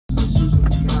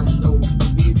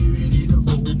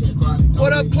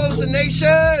What up, Closing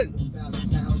Nation?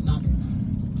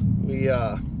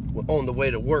 We're on the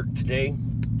way to work today,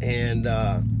 and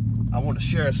I want to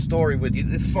share a story with you.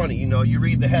 It's funny, you know, you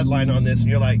read the headline on this and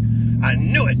you're like, I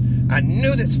knew it. I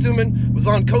knew that Stewman was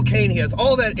on cocaine. He has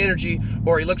all that energy,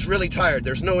 or he looks really tired.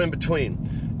 There's no in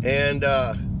between. And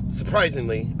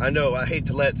surprisingly, I know I hate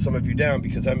to let some of you down,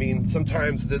 because I mean,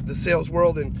 sometimes the sales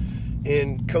world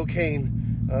and cocaine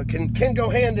can go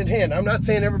hand in hand. I'm not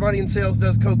saying everybody in sales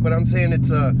does coke, but I'm saying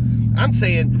I'm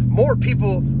saying more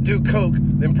people do coke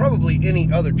than probably any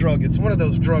other drug. It's one of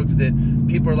those drugs that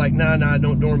people are like, nah, I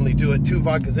don't normally do it. 2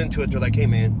 vodkas into it, they're like, hey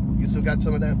man, you still got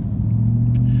some of that?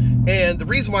 And the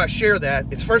reason why I share that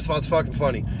is, first of all, it's fucking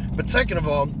funny. But second of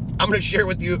all, I'm going to share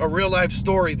with you a real life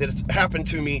story that has happened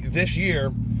to me this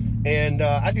year. And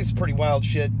I do some pretty wild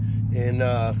shit. And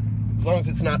as long as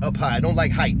it's not up high, I don't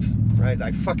like heights, right?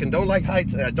 I fucking don't like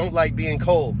heights, and I don't like being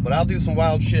cold. But I'll do some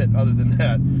wild shit other than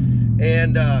that.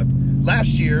 And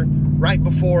last year, right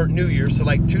before New Year's, so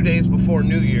like 2 days before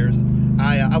New Year's,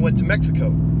 I went to Mexico.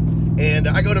 And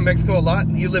I go to Mexico a lot.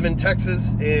 You live in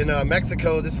Texas. In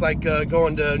Mexico, it's like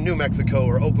going to New Mexico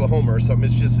or Oklahoma or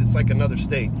something. It's like another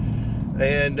state.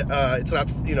 And it's not,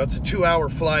 you know, it's a 2-hour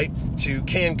flight to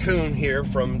Cancun here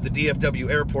from the DFW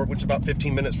airport, which is about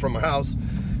 15 minutes from my house.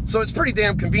 So it's pretty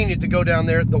damn convenient to go down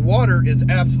there. The water is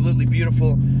absolutely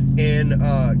beautiful in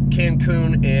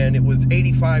Cancun, and it was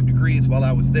 85 degrees while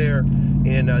I was there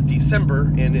in December,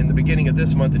 and in the beginning of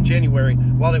this month in January,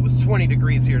 while it was 20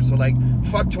 degrees here. So like,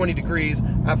 fuck 20 degrees,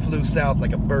 I flew south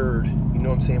like a bird. You know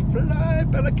what I'm saying? Fly,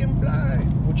 pelican, fly,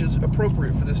 which is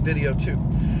appropriate for this video too.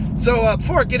 So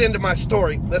before I get into my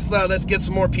story, let's get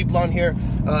some more people on here.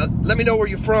 Let me know where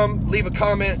you're from. Leave a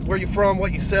comment where you're from,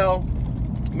 what you sell.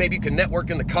 Maybe you can network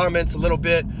in the comments a little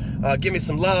bit. Give me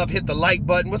some love. Hit the like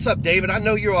button. What's up, David? I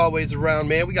know you're always around,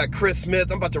 man. We got Chris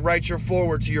Smith. I'm about to write your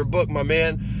foreword to your book, my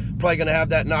man. Probably going to have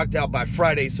that knocked out by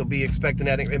Friday, so be expecting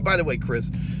that. And by the way,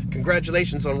 Chris,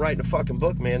 congratulations on writing a fucking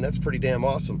book, man. That's pretty damn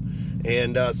awesome.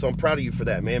 And so I'm proud of you for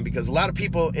that, man, because a lot of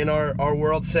people in our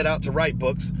world set out to write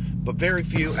books, but very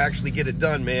few actually get it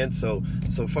done, man. So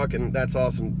fucking, that's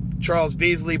awesome. Charles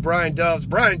Beasley, Brian Dubs,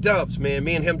 man,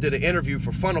 me and him did an interview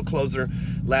for Funnel Closer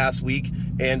last week,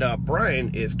 and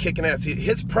Brian is kicking ass.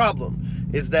 His problem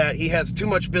is that he has too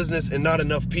much business and not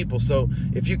enough people. So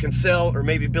if you can sell or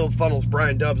maybe build funnels,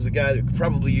 Brian Dubs is a guy that could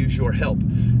probably use your help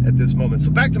at this moment. So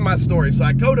back to my story. So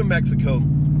I go to Mexico,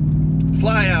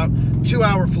 fly out,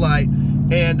 2-hour flight.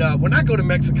 And when I go to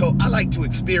Mexico, I like to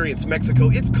experience Mexico.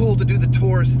 It's cool to do the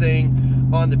tourist thing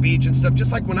on the beach and stuff.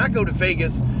 Just like when I go to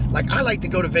Vegas, like I like to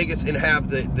go to Vegas and have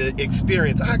the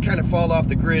experience. I kind of fall off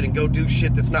the grid and go do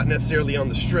shit that's not necessarily on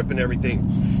the strip and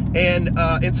everything. And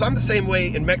so I'm the same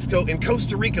way in Mexico. In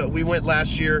Costa Rica, we went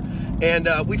last year, and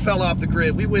we fell off the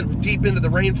grid. We went deep into the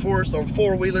rainforest on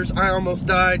 4-wheelers. I almost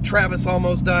died. Travis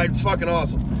almost died. It's fucking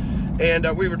awesome. And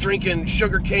we were drinking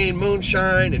sugarcane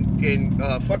moonshine,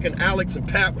 and fucking Alex and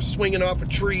Pat were swinging off of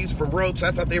trees from ropes.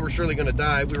 I thought they were surely going to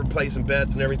die. We were placing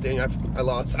bets and everything. I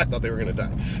lost. I thought they were going to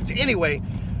die. So anyway,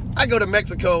 I go to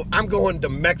Mexico. I'm going to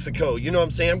Mexico. You know what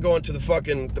I'm saying? I'm going to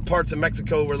the parts of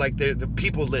Mexico where like the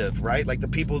people live, right? Like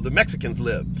the Mexicans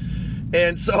live.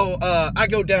 And so I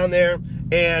go down there,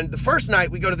 and the first night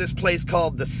we go to this place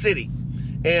called The City.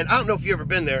 And I don't know if you've ever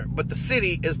been there, but The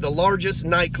City is the largest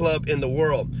nightclub in the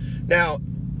world. Now,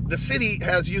 The City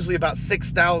has usually about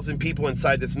 6,000 people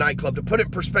inside this nightclub. To put it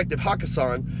in perspective,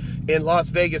 Hakkasan in Las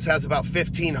Vegas has about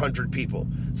 1,500 people.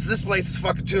 So this place is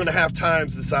fucking 2.5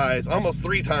 times the size, almost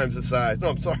 3 times the size. No,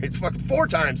 I'm sorry, it's fucking 4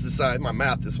 times the size. My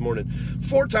math this morning.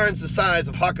 4 times the size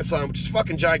of Hakkasan, which is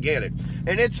fucking gigantic.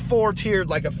 And it's 4-tiered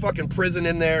like a fucking prison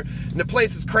in there. And the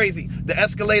place is crazy. The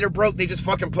escalator broke, they just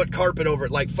fucking put carpet over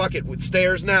it. Like, fuck it, with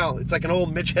stairs now. It's like an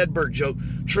old Mitch Hedberg joke.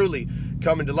 Truly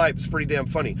coming to life. It's pretty damn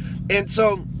funny. And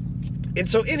so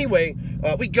anyway,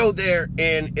 we go there,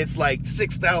 and it's like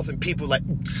 6,000 people, like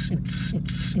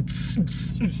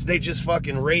they just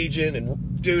fucking raging,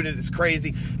 and dude, it's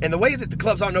crazy. And the way that the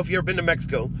clubs, I don't know if you've ever been to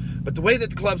Mexico, but the way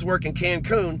that the clubs work in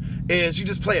Cancun is you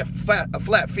just pay a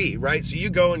flat fee, right? So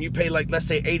you go and you pay, like, let's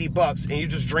say $80, and you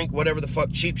just drink whatever the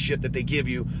fuck cheap shit that they give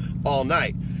you all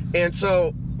night. And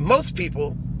so most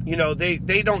people, you know, they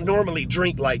don't normally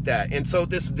drink like that. And so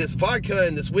this vodka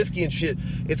and this whiskey and shit,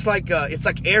 it's like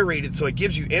aerated, so it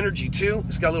gives you energy too.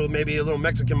 It's got maybe a little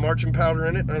Mexican marching powder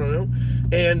in it, I don't know.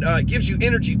 And it gives you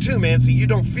energy too, man, so you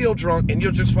don't feel drunk, and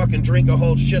you'll just fucking drink a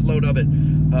whole shitload of it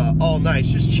all night.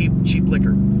 It's just cheap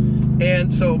liquor.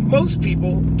 And so most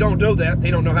people don't know that.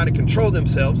 They don't know how to control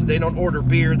themselves. They don't order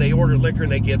beer, they order liquor,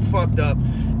 and they get fucked up.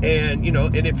 And, you know,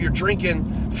 and if you're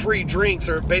drinking free drinks,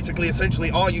 or basically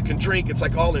essentially all you can drink, it's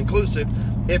like all inclusive,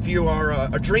 if you are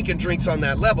drinking drinks on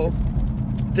that level,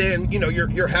 then, you know,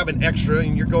 you're having extra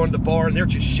and you're going to the bar and they're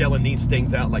just shelling these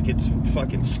things out like it's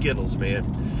fucking Skittles,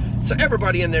 man. So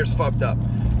everybody in there's fucked up.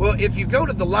 Well, if you go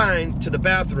to the line to the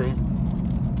bathroom,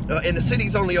 and the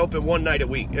city's only open one night a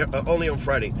week, only on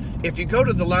Friday. If you go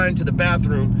to the line to the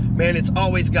bathroom, man, it's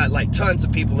always got like tons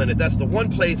of people in it. That's the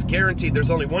one place guaranteed. There's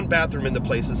only one bathroom in the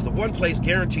place. It's the one place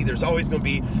guaranteed there's always going to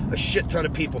be a shit ton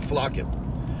of people flocking.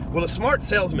 Well, a smart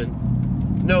salesman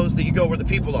knows that you go where the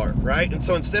people are, right? And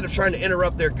so instead of trying to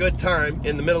interrupt their good time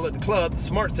in the middle of the club, the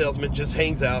smart salesman just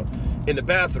hangs out in the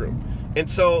bathroom. And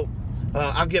so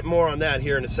I'll get more on that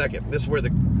here in a second. This is where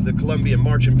the Colombian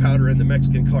marching powder and the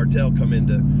Mexican cartel come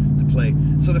into play.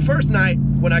 So the first night,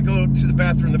 when I go to the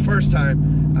bathroom the first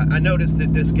time, I noticed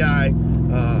that this guy,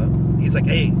 he's like,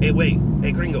 hey, wait,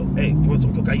 hey, gringo, hey, you want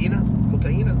some cocaína?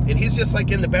 And he's just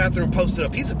like in the bathroom posted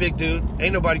up. He's a big dude.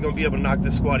 Ain't nobody gonna be able to knock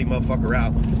this squatty motherfucker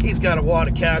out. He's got a wad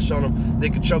of cash on him. They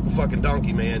could choke a fucking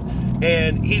donkey, man.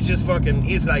 And he's just fucking,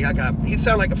 he's like, he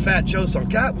sound like a Fat Joe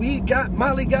song.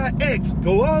 Molly got eggs,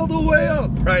 go all the way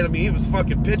up, right? I mean, he was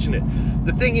fucking pitching it.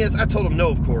 The thing is, I told him no,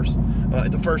 of course,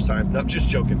 the first time. No, I'm just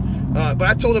joking. But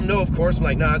I told him no, of course. I'm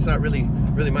like, nah, it's not really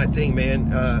my thing,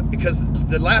 man. Because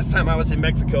the last time I was in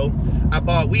Mexico, I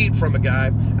bought weed from a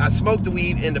guy. I smoked the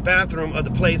weed in the bathroom of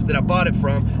the place that I bought it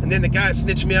from, and then the guy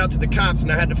snitched me out to the cops,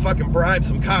 and I had to fucking bribe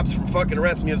some cops from fucking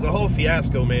arresting me. It was a whole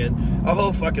fiasco, man. A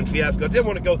whole fucking fiasco. I didn't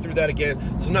want to go through that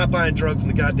again, so not buying drugs in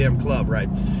the goddamn club, right?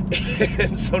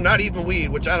 And so not even weed,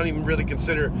 which I don't even really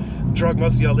consider drug.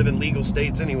 Most of y'all live in legal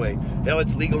states anyway. Hell,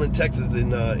 it's legal in Texas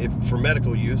for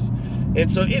medical use.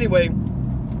 And so anyway,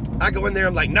 I go in there,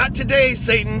 I'm like, not today,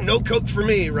 Satan, no coke for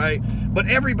me, right? But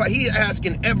everybody, he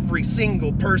asking every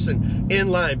single person in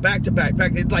line, back to back,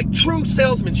 like true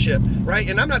salesmanship, right?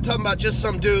 And I'm not talking about just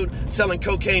some dude selling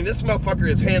cocaine. This motherfucker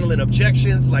is handling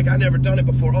objections like, I never done it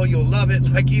before, oh, you'll love it.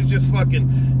 Like, he's just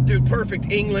fucking, dude,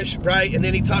 perfect English, right? And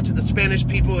then he talked to the Spanish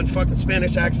people in fucking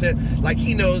Spanish accent, like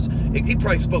he knows, he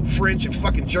probably spoke French and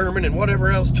fucking German and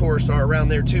whatever else tourists are around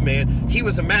there too, man. He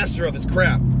was a master of his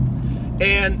crap.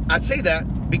 And I say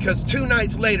that because 2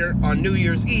 nights later, on New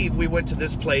Year's Eve, we went to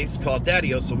this place called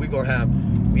Daddy-O's. So we're going to have,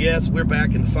 yes, we're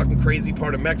back in the fucking crazy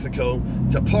part of Mexico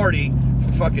to party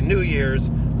for fucking New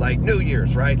Year's, like New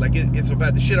Year's, right? Like it's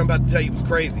about, the shit I'm about to tell you was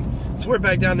crazy. So we're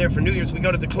back down there for New Year's. We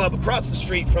go to the club across the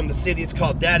street from the city. It's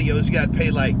called Daddy-O's. You got to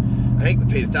pay like, I think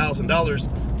we paid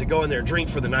 $1,000 to go in there and drink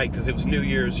for the night because it was New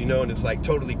Year's, you know, and it's like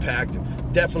totally packed.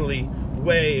 And definitely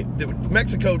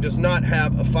Mexico does not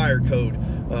have a fire code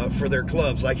for their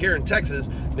clubs. Like here in Texas,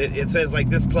 it says like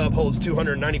this club holds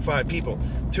 295 people.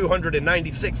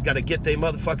 296 got to get their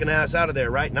motherfucking ass out of there,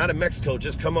 right? Not in Mexico.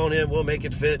 Just come on in, we'll make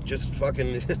it fit. Just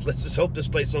fucking, let's just hope this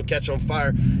place don't catch on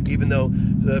fire, even though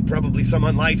probably some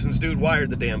unlicensed dude wired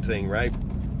the damn thing, right?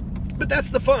 But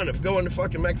that's the fun of going to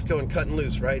fucking Mexico and cutting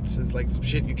loose, right? It's like some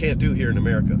shit you can't do here in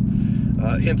America.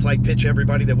 Hence, like, pitch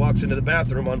everybody that walks into the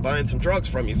bathroom on buying some drugs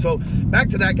from you. So, back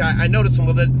to that guy, I noticed him.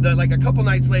 Well, like a couple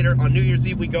nights later, on New Year's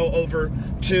Eve, we go over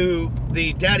to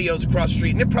the Daddy-O's across the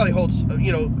street, and it probably holds,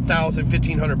 you know, 1,000,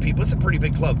 1,500 people. It's a pretty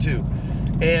big club, too.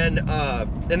 And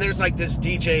there's like this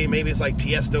DJ, maybe it's like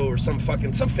Tiesto or some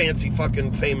fancy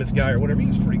fucking famous guy or whatever. He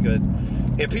was pretty good.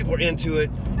 And people were into it,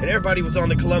 and everybody was on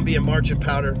the Colombian marching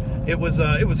powder. It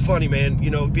was funny, man. You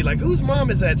know, it'd be like, whose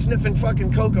mom is that sniffing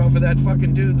fucking coke off of that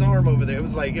fucking dude's arm over there?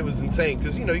 It was insane,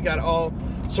 because, you know, you got all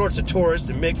sorts of tourists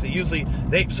and mix that usually,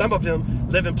 some of them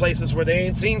live in places where they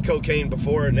ain't seen cocaine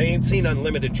before, and they ain't seen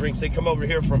unlimited drinks. They come over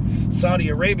here from Saudi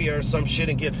Arabia or some shit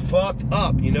and get fucked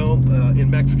up, you know, in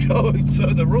Mexico. And so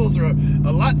the rules are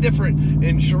a lot different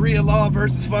in Sharia law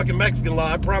versus fucking Mexican law.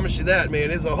 I promise you that,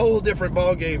 man. It's a whole different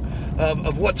ballgame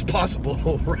of what's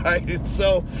possible, right? And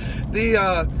so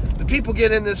the people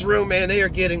get in this room, man, they are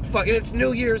getting fucking, it's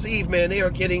New Year's Eve, man, they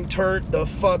are getting turned the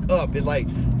fuck up.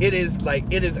 It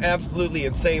is absolutely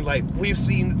insane. Like, we've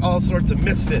seen all sorts of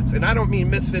misfits, and I don't mean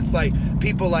misfits like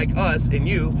people like us and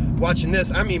you watching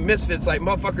this. I mean misfits like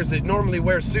motherfuckers that normally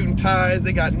wear suit and ties.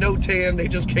 They got no tan. They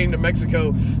just came to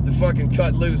Mexico to fucking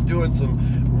cut loose, doing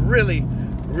some really,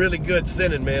 really good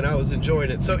sinning, man. I was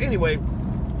enjoying it. So anyway,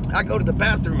 I go to the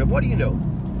bathroom, and what do you know?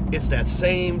 It's that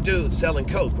same dude selling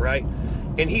coke, right?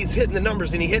 And he's hitting the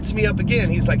numbers, and he hits me up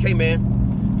again. He's like, hey,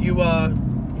 man, you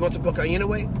want some cocaine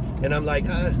away? And I'm like,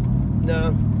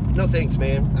 no thanks,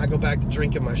 man. I go back to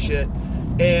drinking my shit.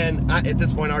 And I, at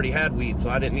this point, I already had weed, so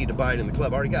I didn't need to buy it in the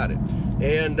club. I already got it.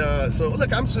 And so,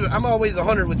 look, I'm always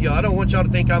 100 with y'all. I don't want y'all to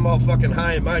think I'm all fucking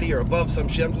high and mighty or above some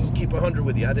shit. I'm just keep 100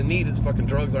 with you. I didn't need his fucking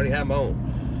drugs. I already had my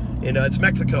own. And it's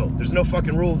Mexico. There's no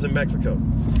fucking rules in Mexico.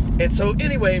 And so,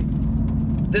 anyway,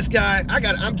 this guy,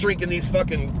 I'm drinking these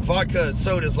fucking vodka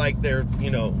sodas like they're,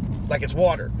 you know, like it's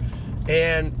water.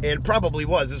 And it probably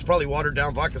was. It's probably watered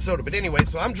down vodka soda. But anyway,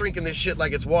 so I'm drinking this shit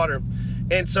like it's water.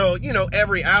 And so, you know,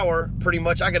 every hour, pretty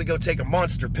much, I got to go take a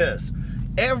monster piss.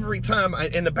 Every time,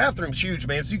 and the bathroom's huge,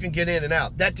 man, so you can get in and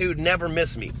out. That dude never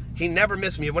missed me. He never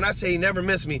missed me. And when I say he never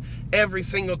missed me, every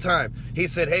single time, he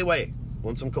said, hey, wait,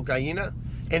 want some cocaina?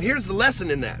 And here's the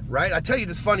lesson in that, right? I tell you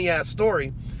this funny-ass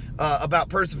story about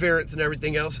perseverance and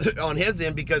everything else on his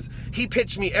end, because he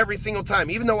pitched me every single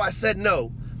time. Even though I said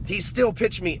no, he still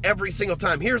pitched me every single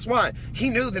time. Here's why. He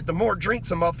knew that the more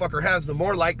drinks a motherfucker has, the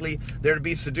more likely they're to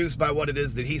be seduced by what it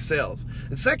is that he sells.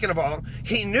 And second of all,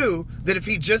 he knew that if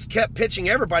he just kept pitching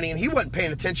everybody and he wasn't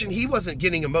paying attention, he wasn't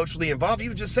getting emotionally involved. He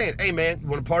was just saying, hey, man, you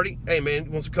want a party? Hey, man,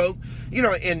 you want some coke? You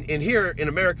know, and here in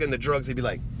America in the drugs, he'd be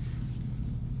like,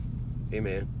 hey,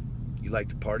 man, you like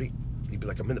to party? He'd be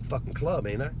like, I'm in the fucking club,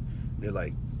 ain't I? And they're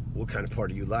like, what kind of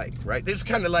party you like, right? They're just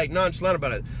kind of like nonchalant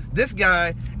about it. This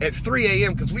guy at 3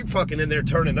 a.m., because we fucking in there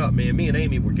turning up, man. Me and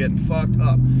Amy were getting fucked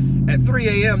up. At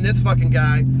 3 a.m., this fucking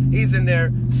guy, he's in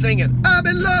there singing, I'm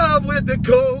in love with the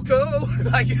cocoa.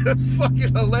 Like, it's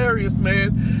fucking hilarious, man.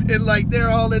 And like, they're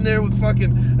all in there with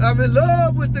fucking, I'm in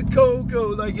love with the cocoa.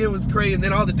 Like, it was crazy. And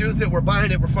then all the dudes that were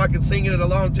buying it were fucking singing it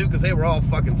along too, because they were all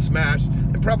fucking smashed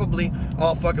and probably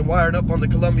all fucking wired up on the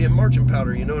Colombian marching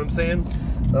powder, you know what I'm saying?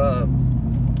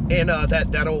 And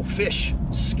that old fish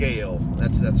scale,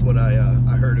 that's what I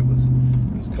heard it was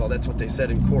called. That's what they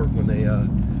said in court when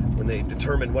they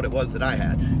determined what it was that I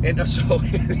had. And so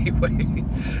anyway,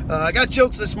 I got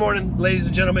jokes this morning, ladies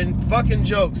and gentlemen. Fucking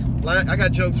jokes. I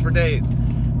got jokes for days.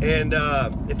 And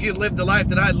if you lived the life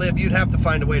that I live, you'd have to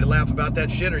find a way to laugh about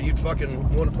that shit, or you'd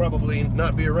fucking want to probably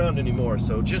not be around anymore.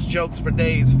 So just jokes for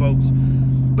days, folks.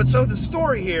 But so the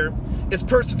story here is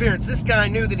perseverance. This guy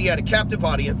knew that he had a captive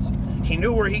audience. He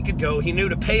knew where he could go. He knew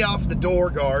to pay off the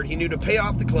door guard. He knew to pay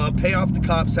off the club, pay off the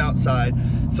cops outside.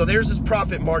 So there's his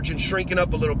profit margin shrinking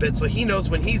up a little bit. So he knows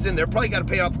when he's in there, probably got to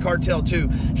pay off the cartel too.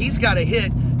 He's got to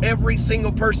hit every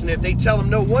single person. If they tell him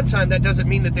no one time, that doesn't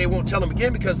mean that they won't tell him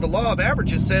again, because the law of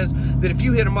averages says that if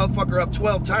you hit a motherfucker up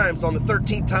 12 times, on the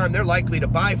 13th time, they're likely to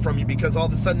buy from you, because all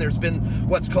of a sudden there's been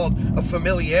what's called a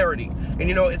familiarity. And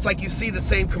you know, it's like you see the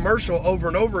same commercial over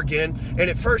and over again, and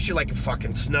at first you're like, a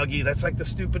fucking Snuggie, that's like the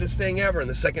stupidest thing ever. And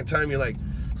the second time you're like,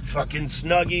 fucking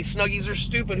Snuggie, Snuggies are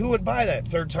stupid, who would buy that?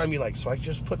 Third time you're like, so I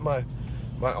just put my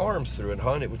arms through it,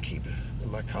 huh, and it would keep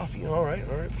in my coffee. All right.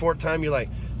 Fourth time you're like,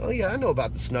 oh yeah, I know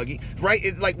about the Snuggie, right?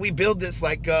 It's like we build this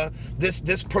like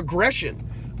this progression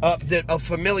of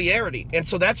familiarity. And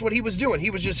so that's what he was doing. He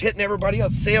was just hitting everybody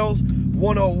else. Sales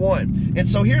 101. And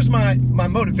so here's my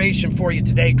motivation for you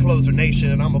today, Closer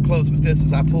Nation, and I'm gonna close with this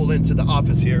as I pull into the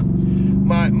office here.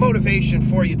 My motivation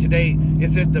for you today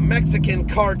is that the Mexican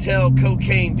cartel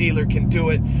cocaine dealer can do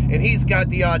it, and he's got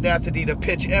the audacity to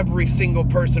pitch every single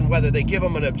person, whether they give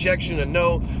him an objection, a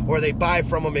no, or they buy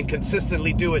from him, and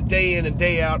consistently do it day in and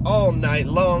day out, all night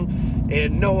long,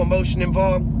 and no emotion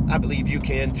involved. I believe you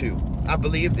can too. I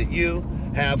believe that you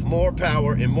have more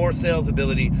power and more sales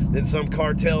ability than some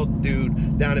cartel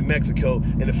dude down in Mexico.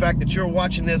 And the fact that you're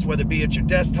watching this, whether it be at your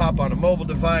desktop, on a mobile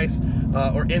device,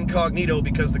 or incognito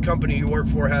because the company you work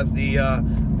for has the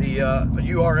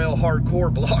URL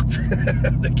hardcore blocked,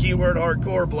 the keyword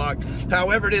hardcore blocked.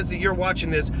 However it is that you're watching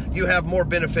this, you have more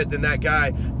benefit than that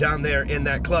guy down there in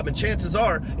that club. And chances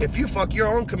are, if you fuck your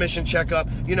own commission check up,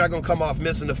 you're not going to come off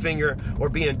missing a finger or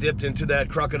being dipped into that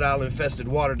crocodile-infested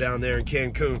water down there in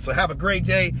Cancun. So have a great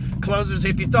day, closers.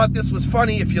 If you thought this was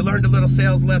funny, if you learned a little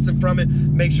sales lesson from it,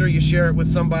 make sure you share it with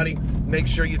somebody. Make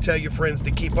sure you tell your friends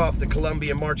to keep off the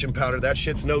Colombian marching powder. That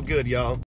shit's no good, y'all.